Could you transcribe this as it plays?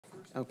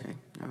Okay,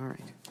 all right.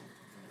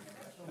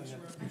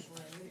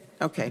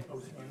 Okay.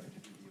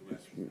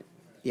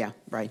 Yeah,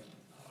 right.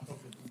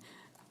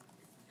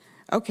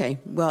 Okay,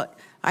 well,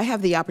 I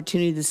have the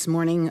opportunity this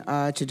morning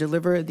to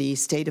deliver the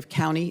State of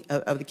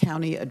the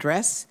County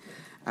address,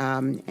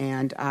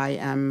 and I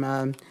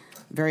am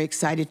very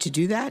excited to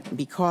do that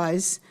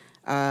because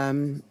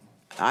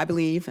I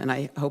believe, and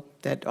I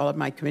hope that all of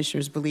my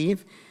commissioners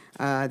believe,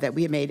 that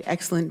we have made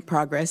excellent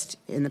progress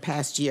in the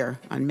past year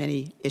on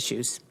many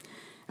issues.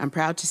 I'm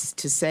proud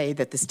to say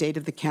that the state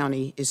of the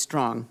county is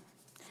strong.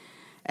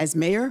 As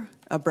mayor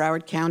of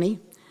Broward County,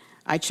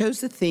 I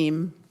chose the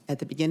theme at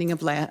the beginning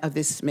of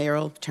this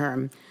mayoral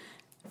term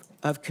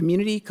of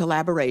community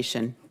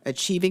collaboration,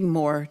 achieving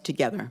more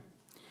together.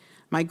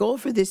 My goal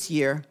for this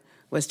year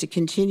was to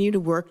continue to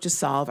work to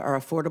solve our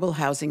affordable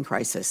housing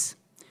crisis,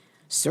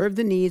 serve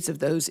the needs of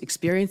those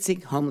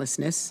experiencing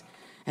homelessness,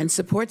 and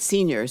support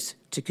seniors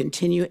to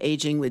continue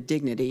aging with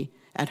dignity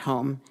at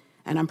home.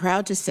 And I'm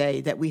proud to say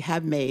that we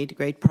have made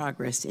great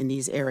progress in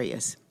these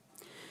areas.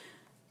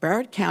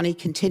 Broward County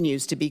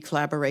continues to be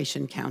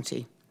Collaboration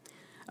County,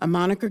 a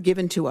moniker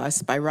given to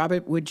us by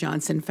Robert Wood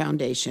Johnson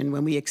Foundation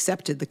when we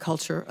accepted the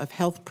Culture of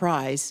Health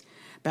Prize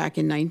back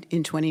in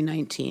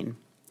 2019.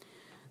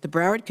 The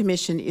Broward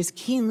Commission is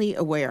keenly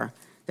aware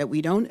that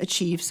we don't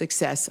achieve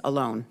success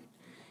alone.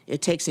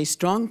 It takes a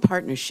strong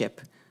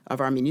partnership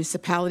of our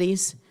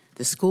municipalities,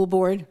 the school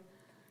board,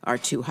 our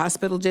 2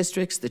 hospital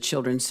districts, the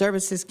Children's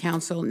Services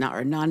Council,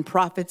 our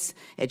nonprofits,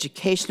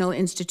 educational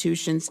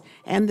institutions,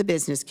 and the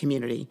business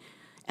community,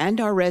 and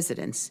our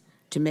residents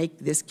to make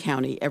this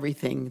county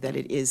everything that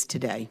it is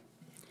today.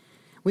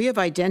 We have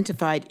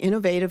identified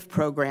innovative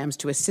programs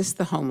to assist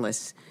the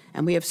homeless,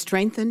 and we have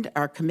strengthened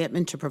our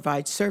commitment to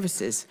provide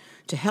services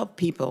to help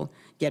people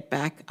get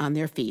back on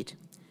their feet.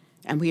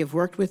 And we have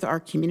worked with our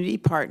community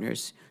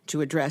partners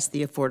to address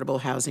the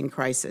affordable housing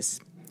crisis.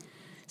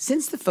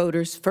 Since the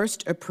voters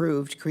first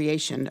approved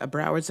creation of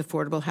Broward's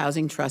Affordable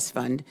Housing Trust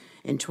Fund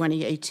in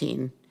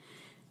 2018,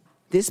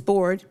 this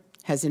board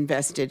has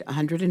invested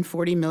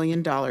 $140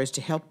 million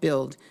to help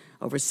build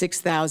over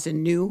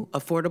 6,000 new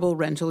affordable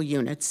rental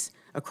units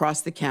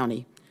across the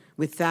county,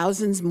 with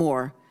thousands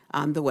more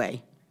on the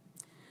way.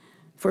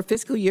 For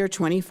fiscal year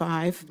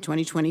 2025,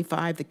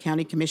 the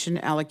County Commission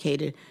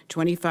allocated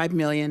 $25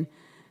 million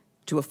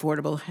to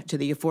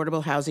the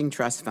Affordable Housing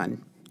Trust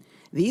Fund.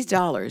 These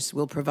dollars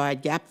will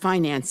provide gap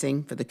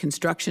financing for the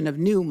construction of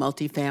new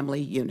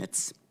multifamily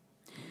units,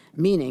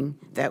 meaning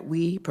that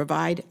we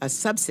provide a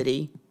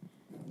subsidy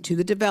to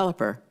the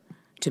developer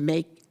to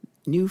make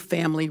new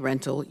family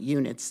rental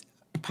units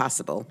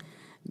possible.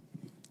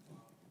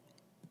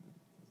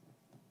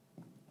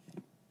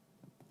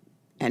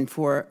 And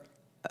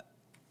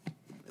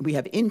we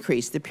have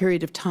increased the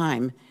period of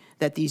time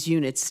that these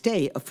units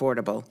stay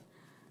affordable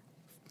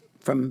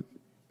from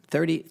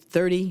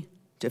 30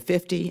 to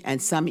 50,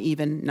 and some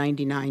even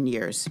 99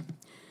 years.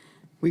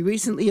 We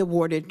recently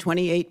awarded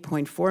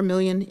 $28.4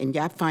 million in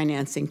gap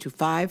financing to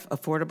 5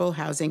 affordable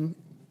housing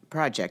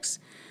projects,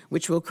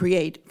 which will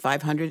create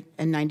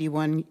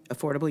 591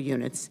 affordable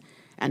units,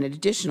 and an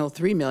additional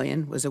 $3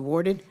 million was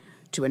awarded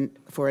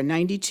for a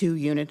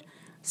 92-unit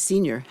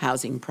senior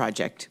housing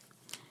project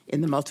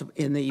in the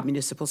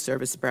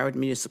Broward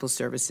Municipal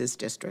Services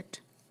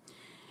District.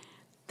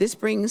 This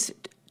brings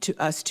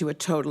us to a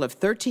total of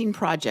 13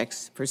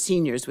 projects for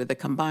seniors with a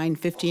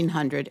combined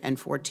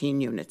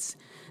 1,514 units,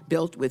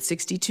 built with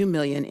 $62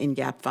 million in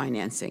gap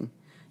financing.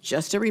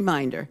 Just a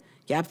reminder,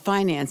 gap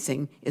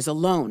financing is a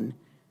loan.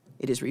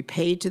 It is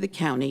repaid to the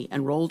county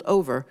and rolled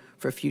over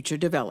for future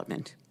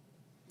development.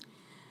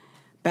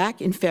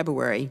 Back in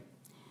February,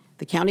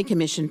 the County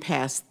Commission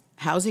passed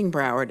Housing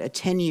Broward, a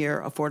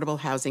 10-year affordable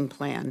housing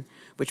plan,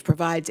 which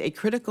provides a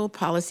critical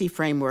policy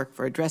framework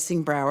for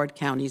addressing Broward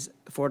County's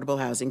affordable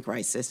housing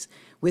crisis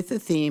with the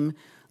theme,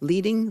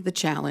 Leading the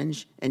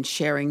Challenge and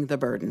Sharing the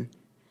Burden.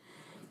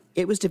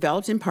 It was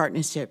developed in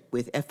partnership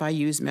with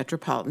FIU's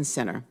Metropolitan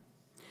Center.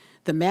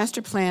 The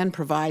master plan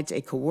provides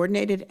a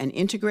coordinated and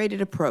integrated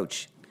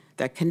approach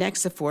that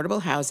connects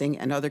affordable housing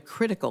and other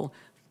critical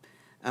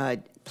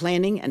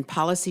planning and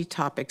policy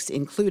topics,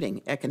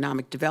 including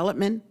economic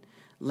development,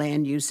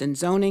 land use and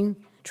zoning,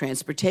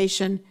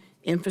 transportation,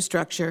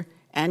 infrastructure,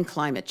 and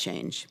climate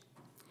change.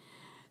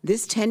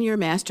 This 10-year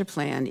master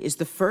plan is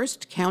the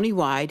first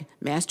countywide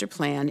master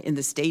plan in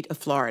the state of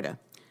Florida,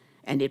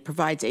 and it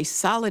provides a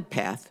solid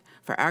path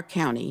for our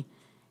county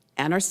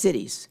and our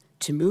cities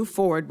to move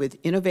forward with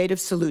innovative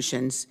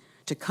solutions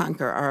to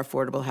conquer our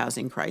affordable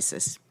housing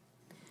crisis.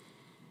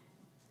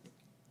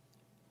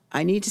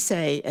 I need to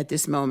say at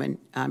this moment,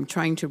 I'm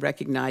trying to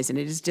recognize, and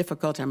it is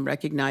difficult, I'm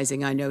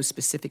recognizing I know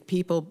specific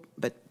people,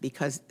 but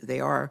because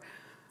they are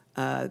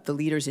the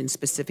leaders in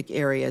specific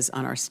areas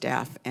on our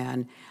staff,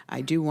 and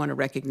I do want to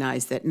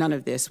recognize that none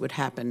of this would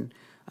happen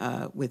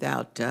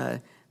without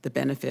the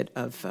benefit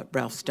of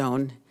Ralph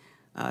Stone,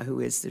 who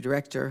is the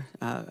director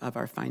of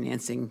our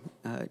financing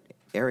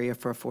area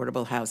for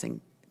affordable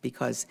housing,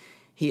 because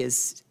he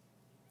is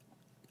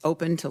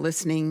open to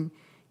listening,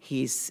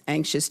 he's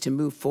anxious to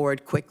move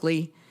forward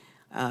quickly.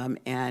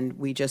 and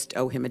we just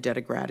owe him a debt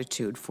of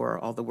gratitude for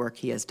all the work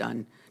he has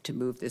done to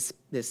move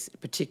this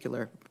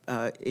particular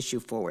issue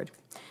forward.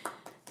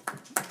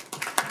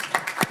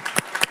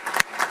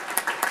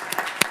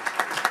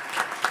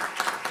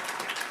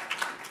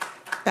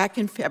 Back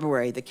in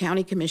February, the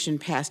County Commission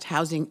passed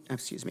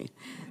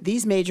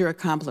These major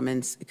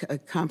accomplishments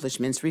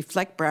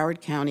reflect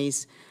Broward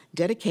County's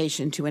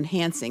dedication to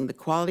enhancing the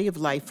quality of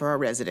life for our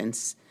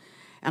residents.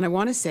 And I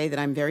want to say that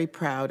I'm very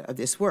proud of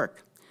this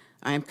work.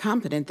 I am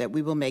confident that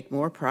we will make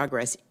more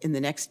progress in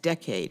the next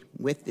decade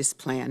with this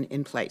plan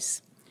in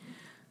place.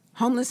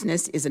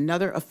 Homelessness is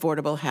another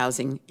affordable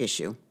housing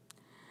issue.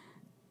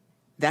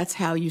 That's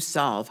how you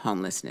solve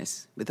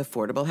homelessness, with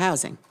affordable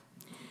housing.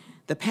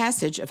 The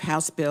passage of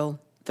House Bill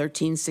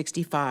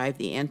 1365,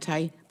 the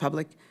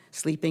Anti-Public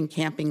Sleeping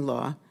Camping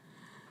Law,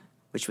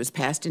 which was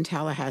passed in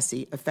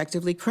Tallahassee,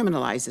 effectively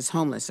criminalizes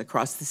homeless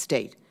across the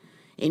state,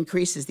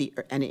 increases the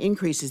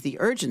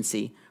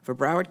urgency for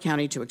Broward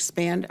County to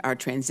expand our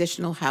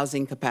transitional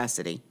housing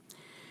capacity.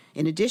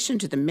 In addition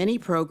to the many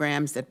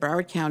programs that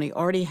Broward County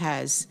already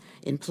has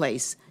in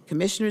place,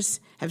 commissioners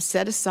have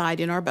set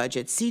aside in our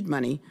budget seed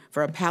money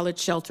for a pallet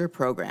shelter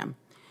program.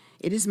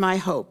 It is my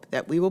hope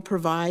that we will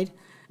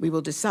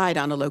decide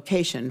on a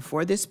location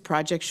for this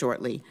project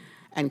shortly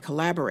and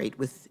collaborate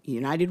with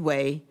United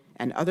Way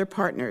and other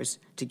partners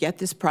to get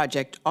this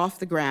project off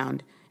the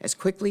ground as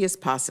quickly as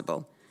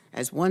possible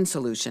as one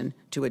solution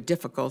to a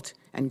difficult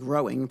and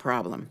growing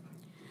problem.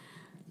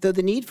 Though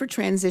the need for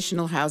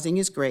transitional housing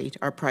is great,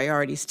 our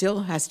priority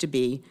still has to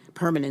be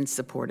permanent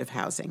supportive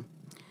housing.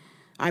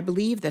 I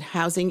believe that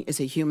housing is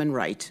a human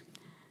right,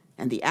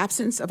 and the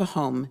absence of a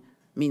home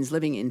means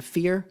living in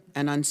fear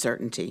and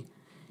uncertainty.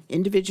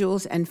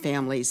 Individuals and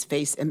families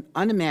face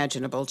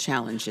unimaginable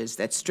challenges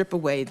that strip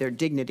away their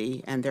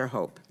dignity and their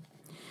hope.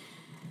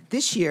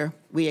 This year,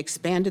 we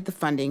expanded the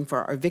funding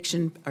for our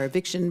eviction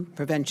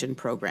prevention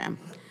program,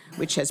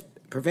 which has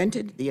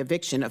prevented the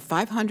eviction of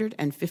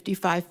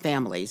 555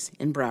 families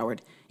in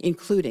Broward,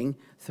 including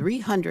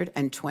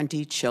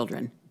 320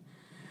 children.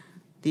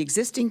 The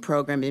existing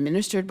program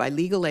administered by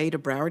Legal Aid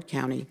of Broward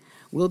County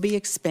will be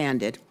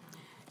expanded,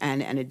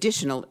 and an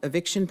additional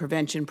eviction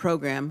prevention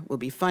program will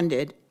be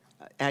funded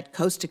at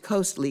Coast to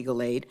Coast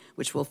Legal Aid,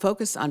 which will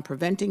focus on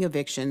preventing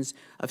evictions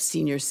of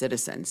senior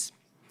citizens.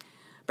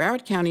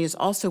 Broward County is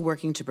also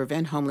working to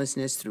prevent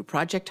homelessness through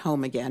Project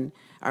Home Again,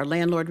 our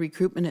landlord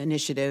recruitment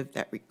initiative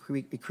that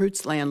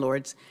recruits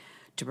landlords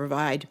to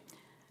provide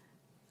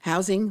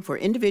housing for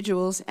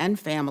individuals and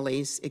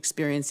families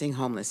experiencing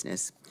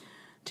homelessness.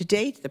 To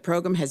date, the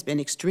program has been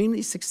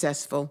extremely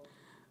successful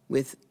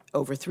with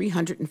over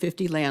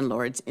 350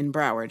 landlords in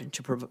Broward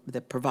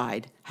to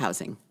provide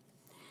housing.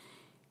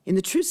 In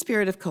the true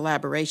spirit of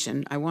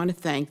collaboration, I want to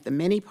thank the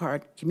many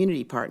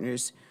community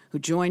partners who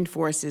joined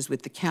forces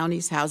with the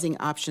county's Housing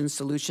Options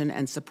Solution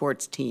and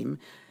Supports Team,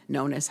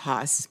 known as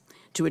HOSS,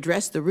 to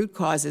address the root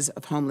causes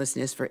of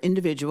homelessness for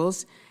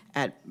individuals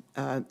at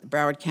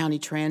Broward County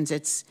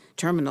Transit's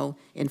terminal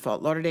in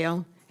Fort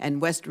Lauderdale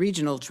and West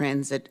Regional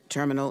Transit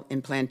Terminal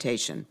in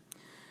Plantation.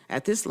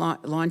 At this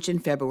launch in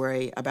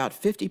February, about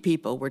 50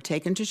 people were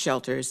taken to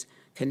shelters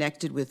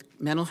connected with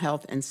mental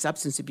health and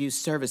substance abuse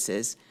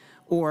services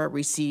or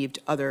received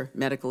other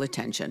medical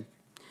attention.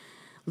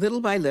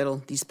 Little by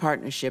little, these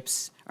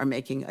partnerships are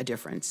making a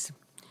difference.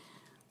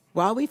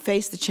 While we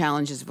face the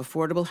challenges of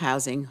affordable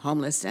housing,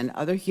 homeless, and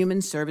other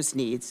human service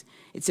needs,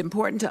 it's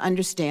important to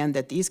understand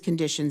that these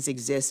conditions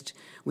exist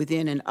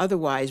within an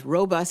otherwise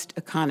robust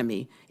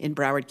economy in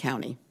Broward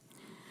County.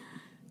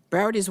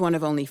 Broward is one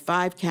of only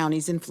 5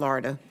 counties in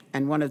Florida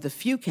and one of the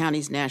few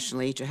counties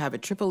nationally to have a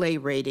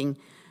AAA rating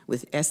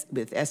with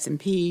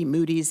S&P,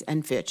 Moody's,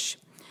 and Fitch.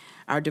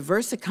 Our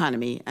diverse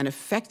economy and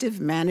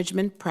effective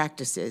management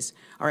practices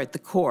are at the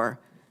core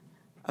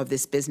of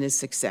this business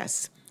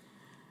success.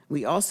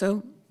 We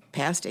also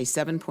passed a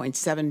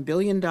 $7.7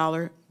 billion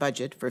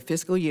budget for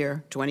fiscal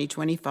year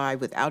 2025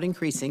 without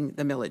increasing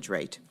the millage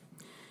rate.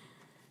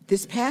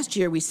 This past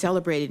year, we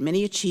celebrated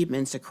many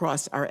achievements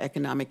across our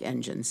economic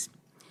engines.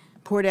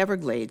 Port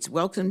Everglades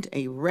welcomed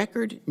a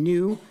record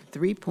new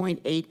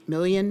 3.8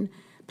 million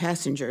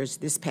passengers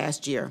this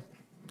past year.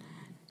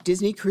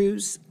 Disney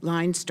Cruise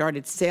Line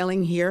started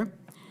sailing here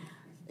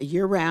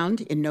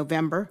year-round in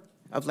November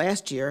of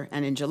last year,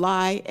 and in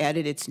July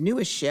added its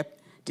newest ship,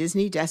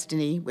 Disney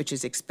Destiny, which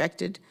is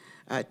expected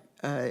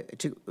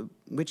to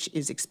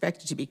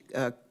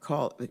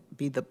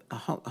be the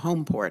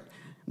home port.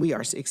 We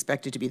are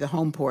expected to be the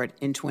home port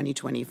in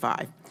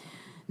 2025.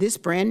 This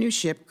brand new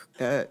ship,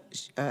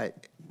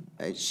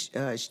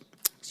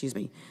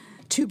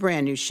 two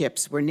brand new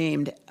ships were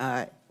named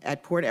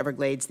at Port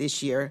Everglades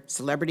this year: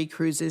 Celebrity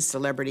Cruises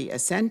Celebrity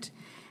Ascent,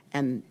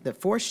 and the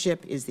 4th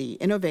ship is the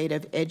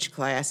innovative Edge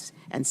Class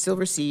and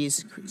Silver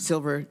Seas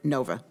Silver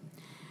Nova.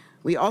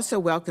 We also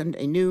welcomed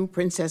a new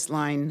Princess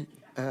Line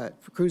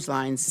cruise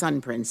line,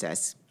 Sun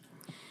Princess.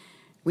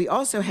 We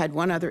also had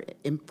one other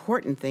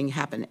important thing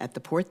happen at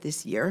the port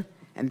this year,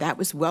 and that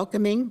was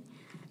welcoming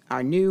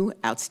our new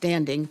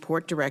outstanding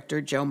port director,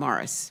 Joe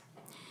Morris.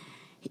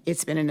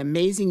 It's been an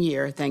amazing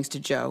year, thanks to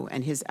Joe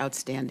and his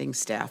outstanding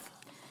staff.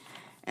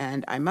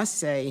 And I must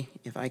say,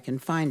 if I can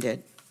find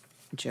it,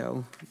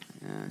 Joe,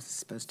 it's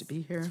supposed to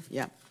be here.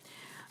 Yeah,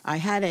 I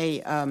had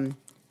a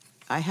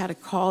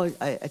call,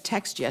 a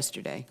text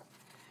yesterday,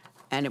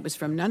 and it was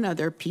from none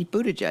other Pete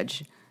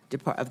Buttigieg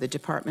of the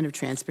Department of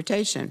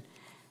Transportation,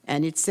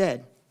 and it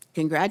said,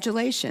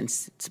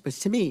 "Congratulations." It was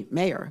to me,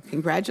 Mayor.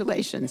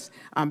 Congratulations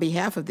on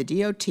behalf of the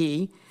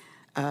DOT.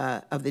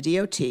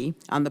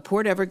 On the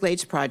Port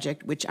Everglades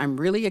project, which I'm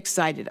really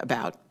excited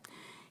about.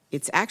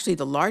 It's actually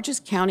the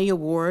largest county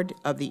award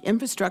of the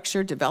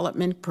Infrastructure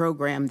Development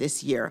Program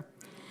this year.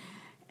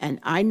 And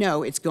I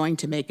know it's going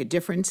to make a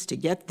difference to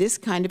get this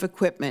kind of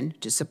equipment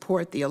to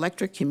support the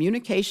electric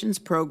communications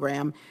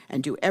program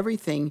and do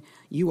everything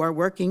you are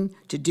working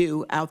to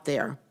do out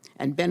there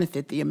and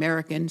benefit the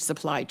American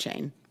supply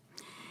chain.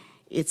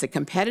 It's a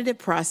competitive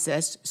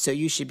process, so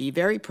you should be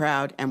very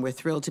proud, and we're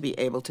thrilled to be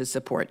able to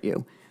support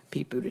you.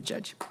 Pete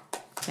Buttigieg.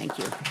 Thank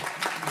you.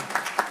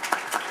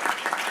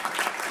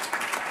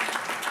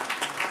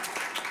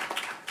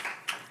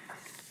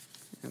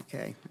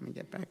 Okay, let me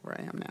get back where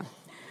I am now.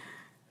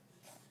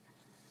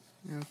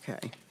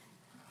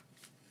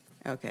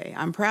 Okay,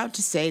 I'm proud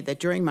to say that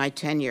during my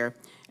tenure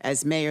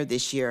as mayor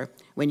this year,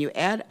 when you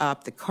add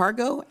up the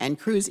cargo and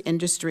cruise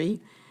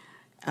industry,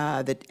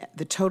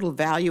 the total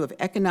value of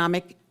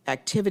economic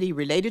activity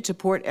related to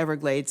Port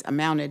Everglades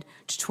amounted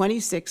to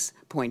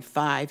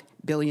 $26.5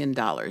 billion.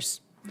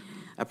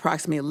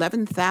 Approximately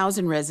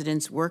 11,000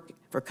 residents work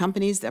for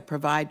companies that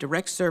provide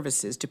direct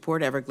services to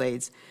Port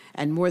Everglades,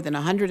 and more than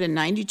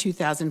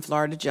 192,000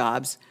 Florida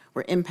jobs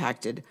were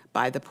impacted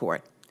by the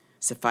port.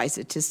 Suffice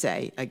it to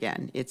say,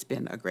 again, it's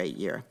been a great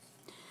year.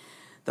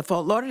 The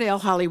Fort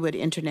Lauderdale-Hollywood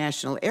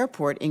International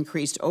Airport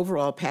increased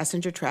overall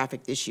passenger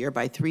traffic this year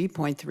by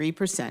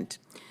 3.3%,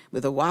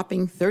 with a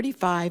whopping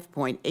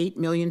 35.8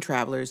 million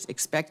travelers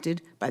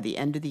expected by the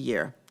end of the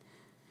year.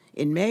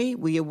 In May,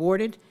 we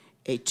awarded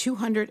a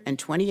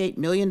 $228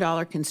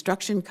 million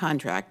construction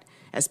contract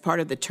as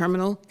part of the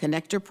Terminal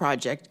Connector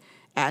project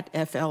at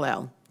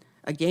FLL,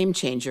 a game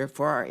changer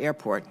for our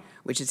airport,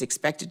 which is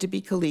expected to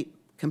be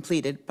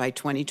completed by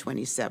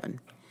 2027.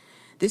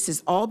 This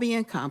is all being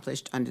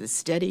accomplished under the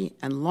steady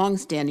and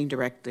long-standing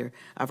director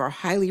of our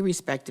highly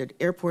respected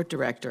airport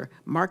director,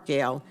 Mark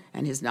Gale,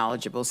 and his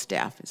knowledgeable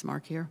staff. Is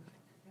Mark here?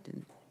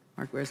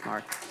 Mark, where's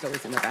Mark? So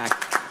he's in the back.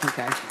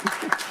 Okay.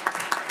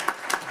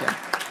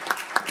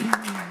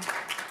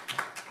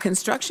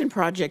 Construction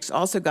projects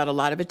also got a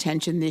lot of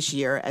attention this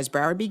year as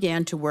Broward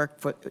began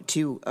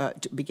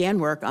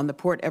work on the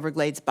Port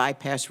Everglades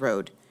Bypass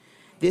Road.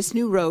 This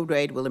new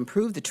roadway will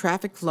improve the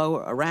traffic flow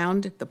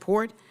around the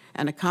port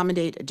and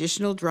accommodate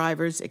additional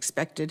drivers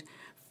expected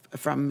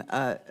from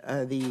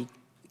the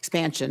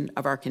expansion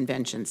of our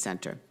convention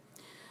center.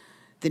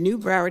 The new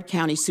Broward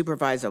County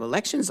Supervisor of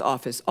Elections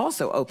office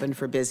also opened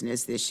for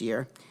business this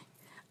year.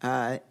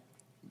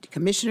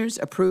 Commissioners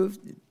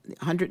approved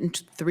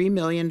 $103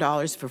 million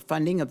for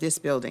funding of this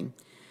building.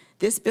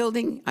 This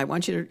building, I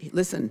want you to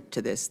listen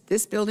to this,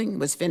 this building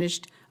was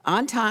finished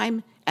on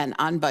time and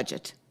on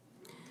budget.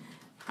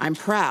 I'm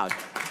proud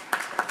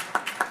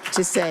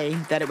to say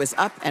that it was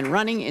up and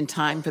running in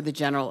time for the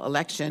general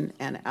election,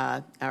 and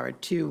our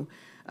two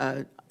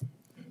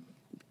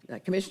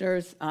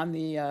commissioners on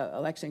the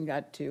election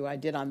got to, I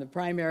did on the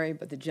primary,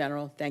 but the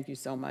general, thank you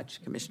so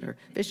much, Commissioner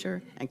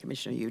Fisher and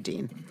Commissioner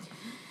Udine.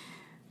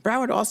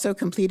 Broward also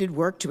completed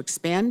work to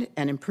expand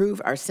and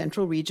improve our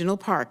Central Regional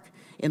Park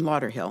in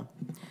Lauderhill.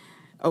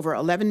 Over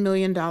 $11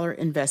 million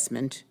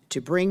investment to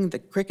bring the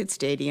cricket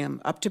stadium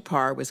up to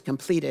par was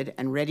completed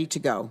and ready to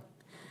go.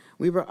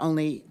 We were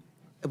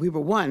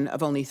one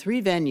of only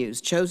 3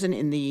 venues chosen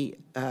in the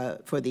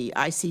for the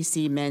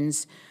ICC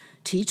Men's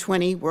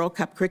T20 World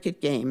Cup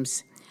Cricket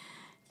Games.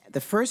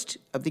 The first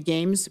of the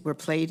games were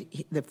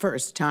played, the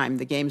first time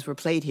the games were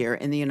played here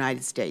in the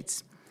United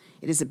States.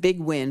 It is a big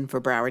win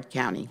for Broward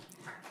County.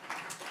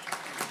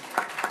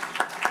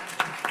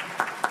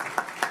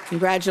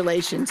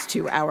 Congratulations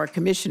to our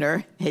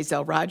Commissioner,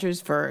 Hazel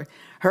Rogers, for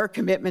her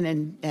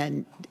commitment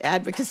and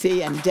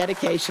advocacy and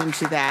dedication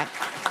to that.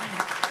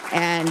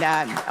 And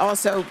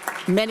also,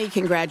 many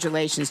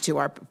congratulations to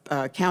our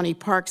County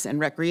Parks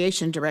and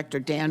Recreation Director,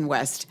 Dan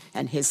West,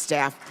 and his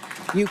staff.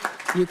 You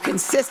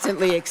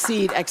consistently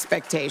exceed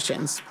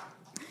expectations.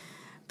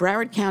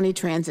 Broward County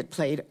Transit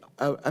played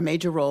a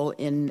major role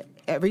in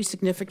every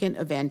significant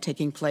event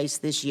taking place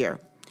this year.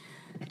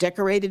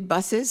 Decorated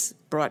buses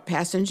brought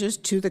passengers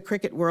to the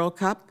Cricket World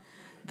Cup,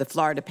 the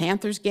Florida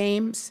Panthers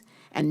games,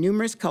 and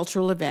numerous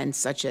cultural events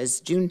such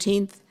as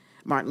Juneteenth,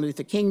 Martin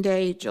Luther King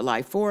Day,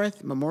 July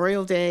 4th,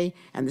 Memorial Day,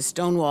 and the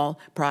Stonewall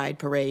Pride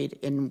Parade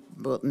in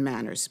Wilton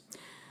Manors.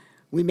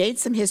 We made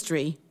some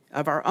history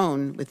of our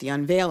own with the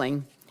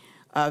unveiling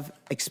of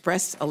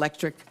Express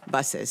electric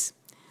buses.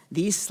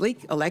 These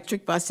sleek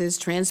electric buses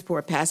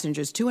transport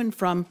passengers to and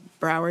from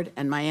Broward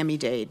and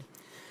Miami-Dade.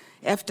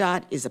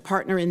 FDOT is a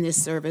partner in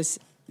this service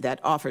that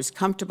offers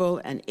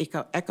comfortable and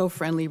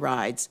eco-friendly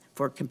rides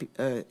for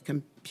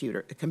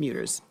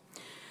commuters.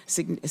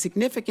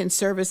 Significant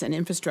service and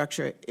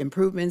infrastructure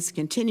improvements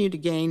continue to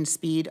gain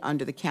speed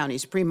under the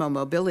county's Primo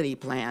Mobility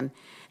Plan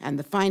and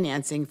the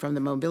financing from the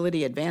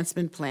Mobility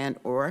Advancement Plan,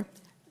 or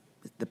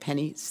the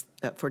Penny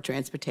for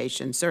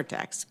Transportation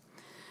surtax.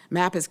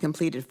 MAP has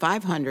completed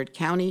 500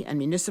 county and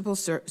municipal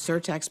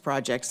surtax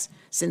projects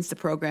since the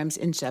program's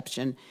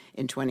inception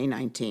in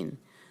 2019.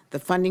 The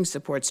funding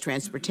supports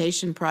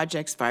transportation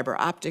projects, fiber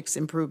optics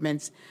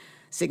improvements,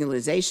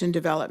 signalization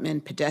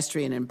development,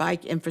 pedestrian and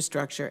bike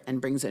infrastructure, and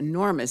brings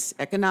enormous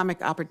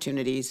economic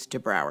opportunities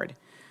to Broward.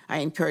 I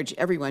encourage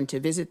everyone to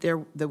visit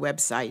the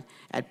website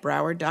at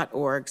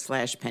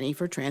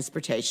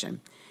broward.org/pennyfortransportation.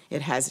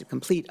 It has a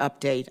complete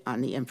update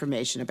on the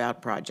information about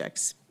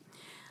projects.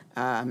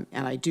 And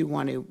I do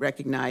want to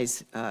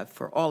recognize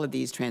for all of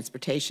these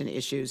transportation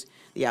issues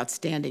the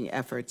outstanding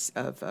efforts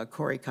of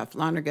Corey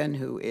Cuff-Lonergan,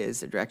 who is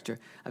the Director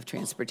of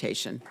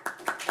Transportation.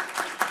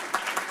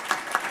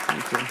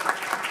 Thank you.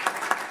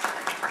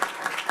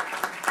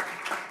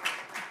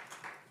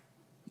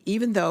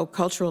 Even though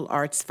cultural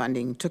arts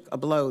funding took a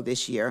blow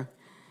this year,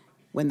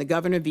 when the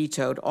governor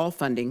vetoed all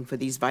funding for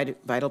these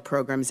vital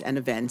programs and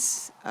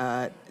events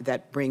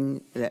that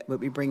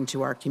we bring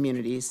to our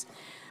communities,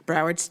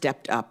 Broward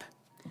stepped up.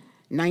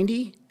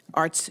 90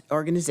 arts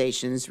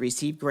organizations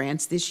received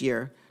grants this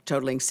year,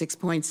 totaling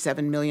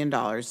 $6.7 million,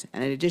 and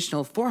an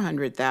additional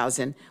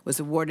 $400,000 was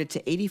awarded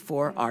to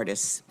 84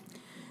 artists.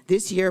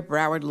 This year,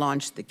 Broward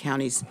launched the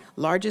county's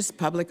largest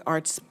public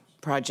arts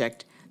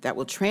project that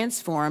will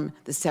transform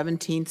the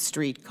 17th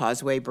Street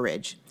Causeway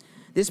Bridge.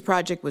 This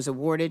project was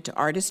awarded to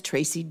artist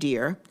Tracy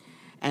Deer,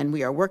 and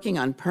we are working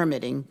on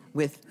permitting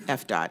with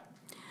FDOT.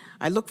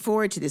 I look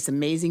forward to this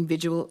amazing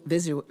visual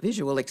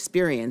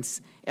experience,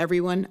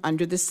 everyone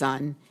under the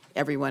sun,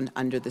 everyone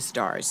under the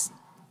stars.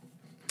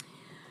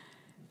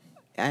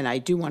 And I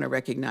do want to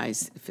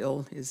recognize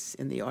Phil is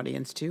in the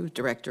audience too,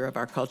 Director of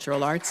our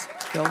Cultural Arts.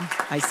 Phil,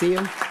 I see you.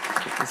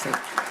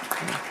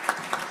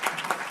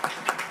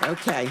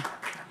 Okay.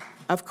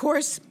 Of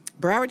course,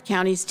 Broward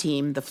County's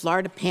team, the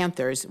Florida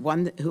Panthers,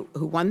 who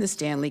won the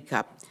Stanley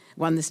Cup.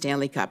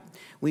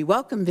 We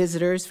welcome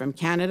visitors from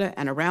Canada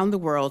and around the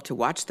world to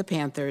watch the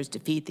Panthers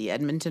defeat the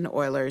Edmonton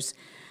Oilers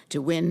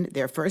to win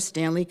their first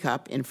Stanley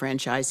Cup in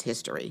franchise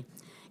history.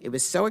 It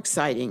was so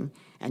exciting,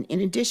 and in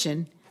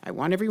addition, I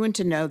want everyone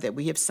to know that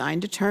we have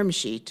signed a term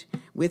sheet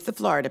with the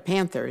Florida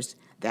Panthers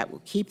that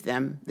will keep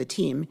the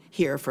team,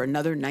 here for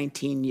another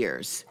 19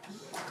 years.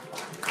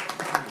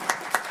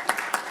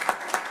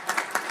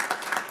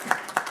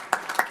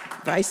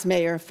 Vice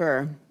Mayor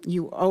Furr,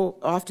 you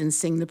often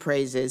sing the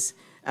praises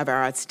of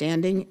our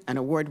outstanding and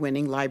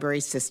award-winning library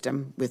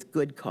system with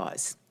good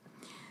cause.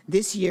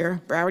 This year,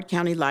 Broward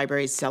County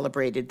Libraries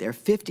celebrated their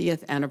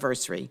 50th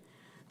anniversary.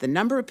 The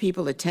number of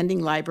people attending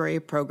library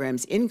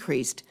programs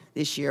increased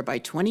this year by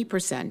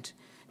 20%,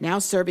 now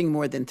serving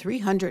more than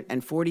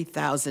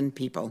 340,000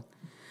 people.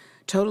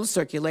 Total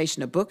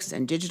circulation of books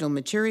and digital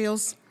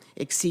materials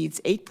exceeds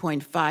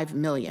 8.5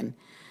 million,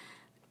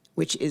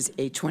 which is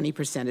a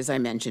 20%, as I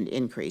mentioned,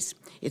 increase.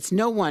 It's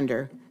no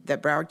wonder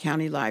that Broward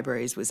County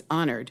Libraries was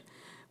honored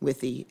with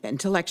the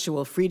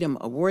Intellectual Freedom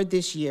Award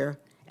this year,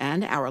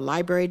 and our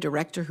library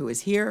director, who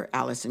is here,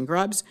 Allison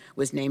Grubbs,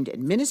 was named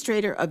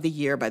Administrator of the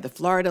Year by the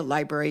Florida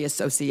Library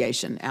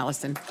Association.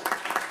 Allison.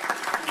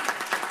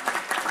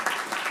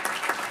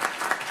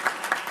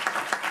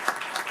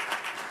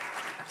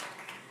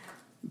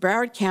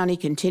 Broward County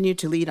continued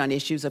to lead on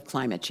issues of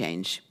climate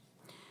change.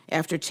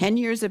 After 10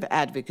 years of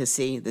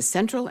advocacy, the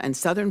Central and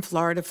Southern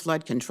Florida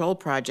Flood Control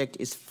Project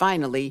is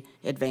finally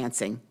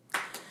advancing.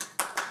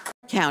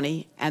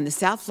 County and the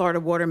South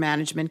Florida Water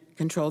Management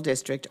Control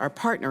District are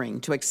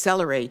partnering to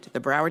accelerate the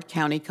Broward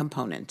County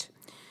component.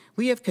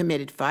 We have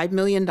committed $5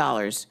 million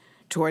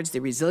towards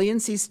the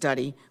resiliency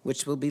study,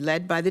 which will be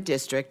led by the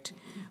district,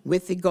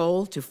 with the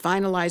goal to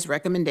finalize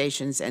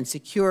recommendations and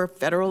secure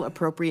federal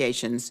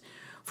appropriations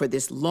for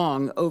this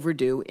long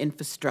overdue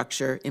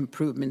infrastructure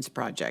improvements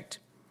project.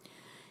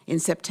 In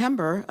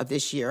September of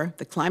this year,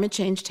 the Climate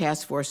Change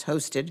Task Force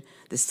hosted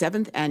the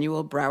 7th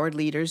Annual Broward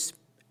Leaders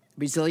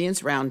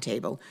Resilience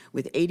Roundtable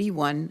with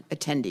 81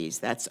 attendees.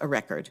 That's a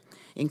record,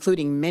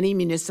 including many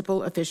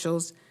municipal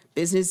officials,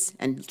 business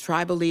and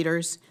tribal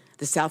leaders,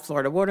 the South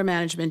Florida Water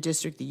Management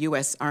District, the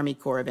U.S. Army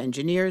Corps of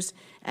Engineers,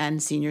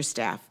 and senior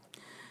staff.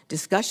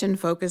 Discussion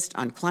focused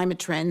on climate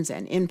trends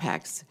and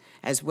impacts,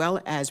 as well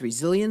as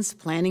resilience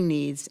planning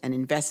needs and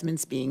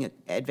investments being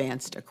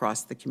advanced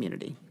across the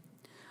community.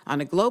 On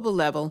a global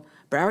level,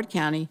 Broward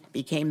County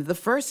became the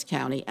first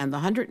county and the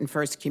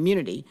 101st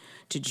community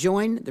to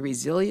join the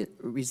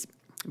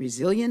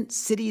Resilient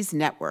Cities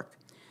Network,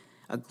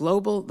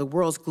 the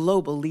world's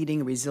global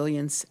leading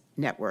resilience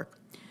network.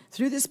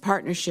 Through this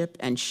partnership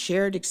and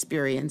shared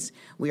experience,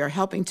 we are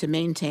helping to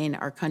maintain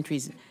our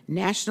country's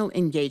national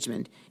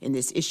engagement in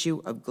this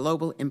issue of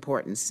global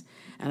importance.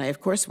 And I,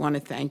 of course, want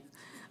to thank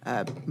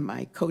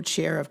my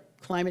co-chair of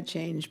climate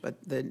change,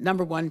 but the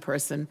 #1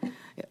 person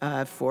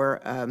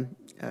for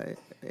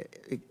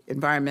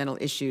environmental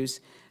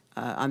issues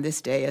on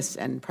this dais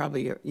and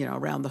probably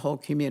around the whole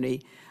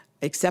community,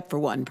 except for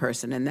one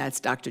person, and that's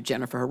Dr.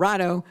 Jennifer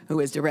Hirado, who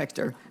is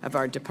director of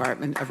our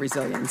Department of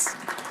Resilience.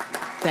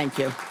 Thank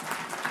you.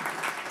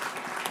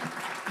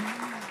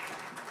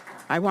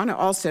 I want to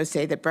also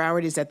say that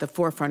Broward is at the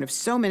forefront of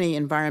so many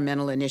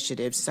environmental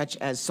initiatives, such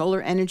as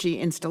solar energy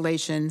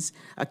installations,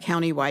 a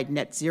countywide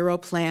net zero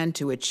plan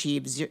to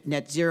achieve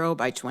net zero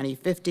by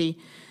 2050,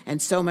 and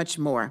so much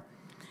more,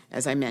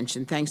 as I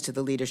mentioned, thanks to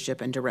the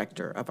leadership and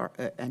direction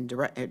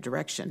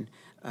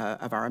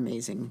of our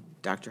amazing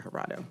Dr.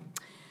 Hirado.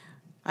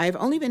 I have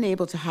only been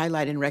able to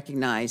highlight and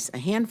recognize a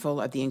handful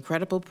of the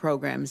incredible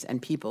programs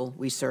and people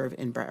we serve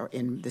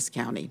in this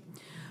county.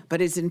 But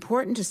it's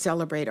important to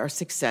celebrate our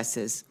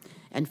successes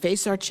and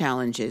face our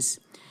challenges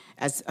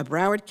as a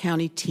Broward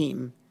County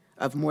team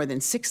of more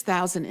than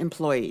 6,000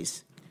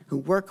 employees who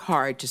work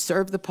hard to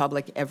serve the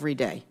public every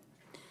day.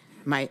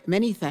 My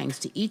many thanks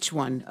to each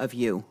one of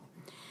you.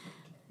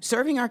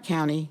 Serving our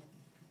county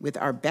with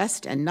our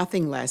best and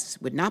nothing less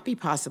would not be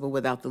possible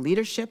without the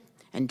leadership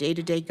and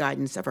day-to-day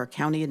guidance of our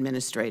county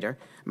administrator,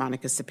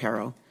 Monica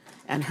Sapero,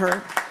 and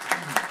her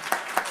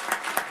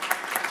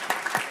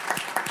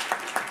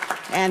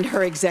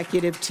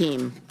executive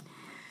team.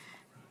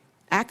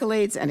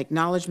 Accolades and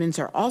acknowledgments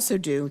are also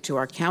due to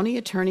our county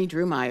attorney,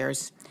 Drew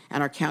Myers,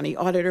 and our county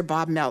auditor,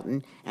 Bob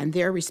Melton, and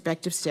their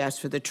respective staffs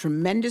for the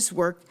tremendous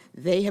work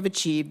they have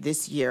achieved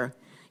this year.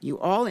 You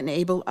all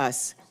enable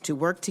us to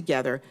work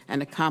together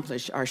and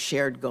accomplish our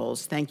shared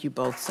goals. Thank you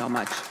both so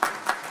much.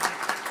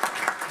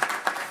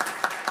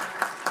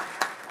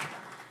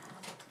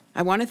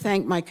 I want to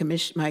thank my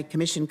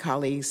commission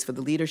colleagues for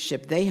the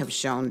leadership they have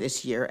shown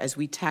this year as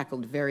we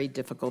tackled very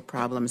difficult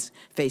problems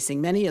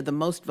facing many of the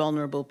most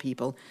vulnerable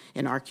people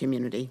in our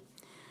community.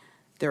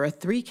 There are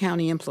 3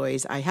 county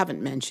employees I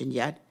haven't mentioned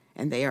yet,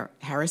 and they are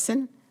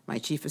Harrison, my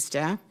chief of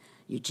staff,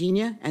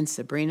 Eugenia, and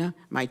Sabrina,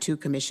 my 2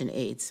 commission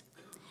aides.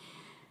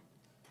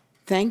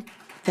 Thank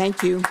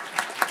you.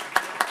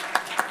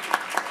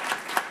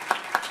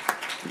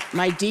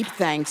 My deep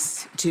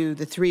thanks to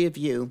the 3 of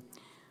you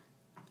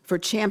for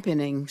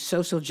championing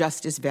social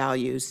justice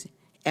values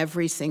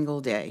every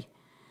single day,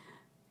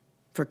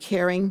 for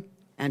caring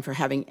and for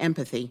having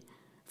empathy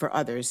for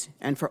others,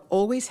 and for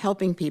always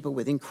helping people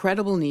with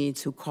incredible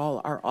needs who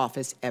call our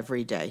office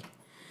every day.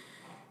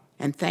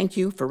 And thank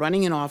you for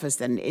running an office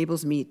that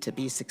enables me to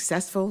be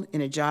successful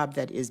in a job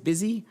that is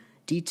busy,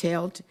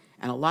 detailed,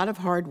 and a lot of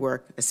hard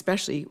work,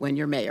 especially when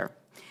you're mayor.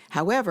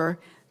 However,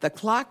 the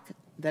clock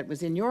that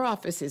was in your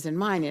office is in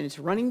mine, and it's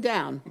running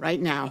down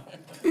right now.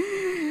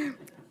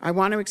 I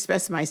want to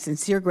express my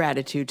sincere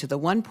gratitude to the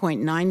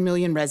 1.9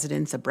 million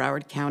residents of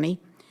Broward County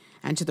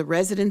and to the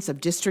residents of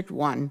District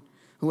 1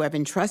 who have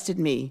entrusted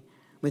me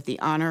with the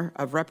honor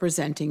of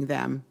representing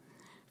them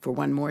for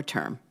one more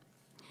term.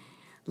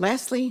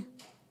 Lastly,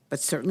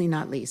 but certainly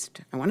not least,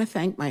 I want to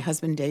thank my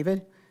husband,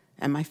 David,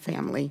 and my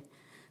family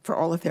for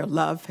all of their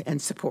love and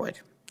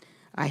support.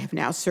 I have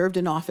now served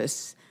in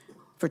office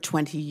for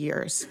 20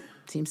 years.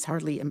 Seems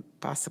hardly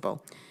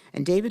impossible.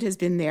 And David has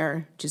been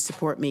there to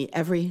support me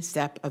every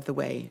step of the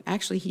way.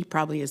 Actually, he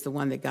probably is the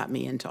one that got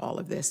me into all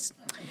of this.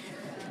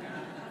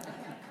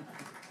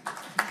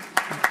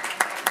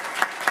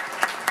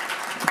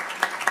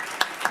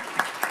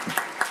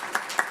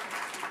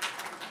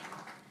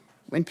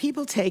 When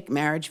people take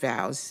marriage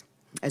vows,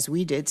 as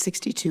we did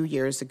 62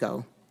 years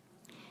ago,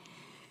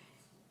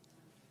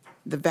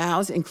 the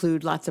vows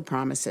include lots of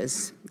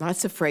promises,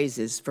 lots of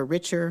phrases for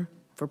richer,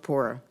 for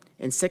poorer,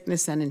 in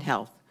sickness and in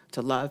health,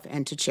 to love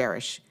and to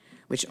cherish,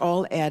 which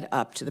all add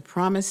up to the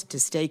promise to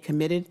stay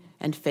committed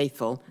and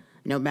faithful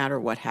no matter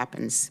what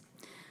happens.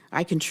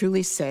 I can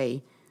truly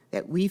say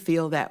that we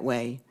feel that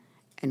way,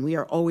 and we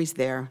are always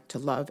there to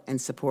love and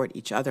support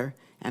each other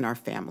and our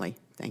family.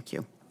 Thank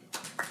you.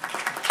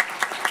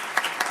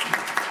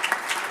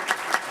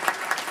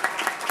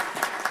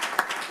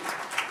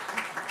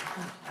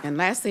 And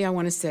lastly, I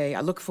want to say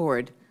I look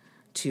forward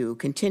to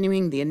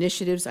continuing the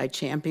initiatives I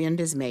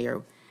championed as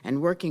mayor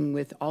and working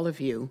with all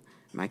of you,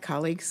 my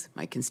colleagues,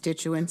 my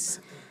constituents,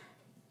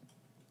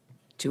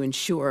 to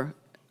ensure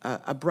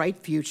a bright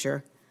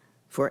future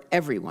for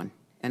everyone,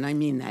 and I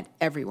mean that,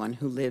 everyone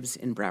who lives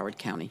in Broward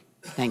County.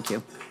 Thank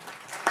you.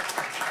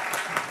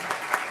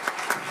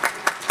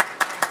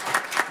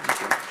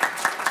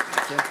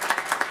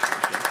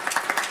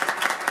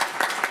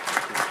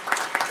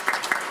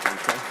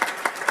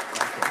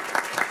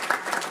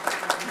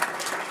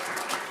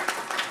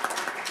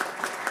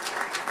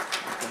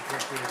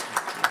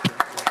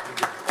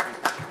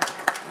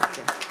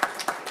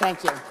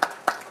 Thank you.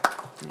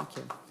 Thank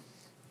you.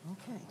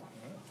 Okay.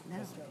 Now,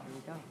 here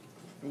you go.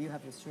 You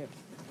have the strip.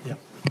 Yeah.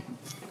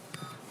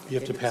 You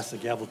have to pass the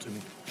gavel to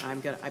me.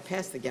 I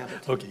passed the gavel.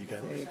 Okay, you got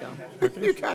it. There you go. You got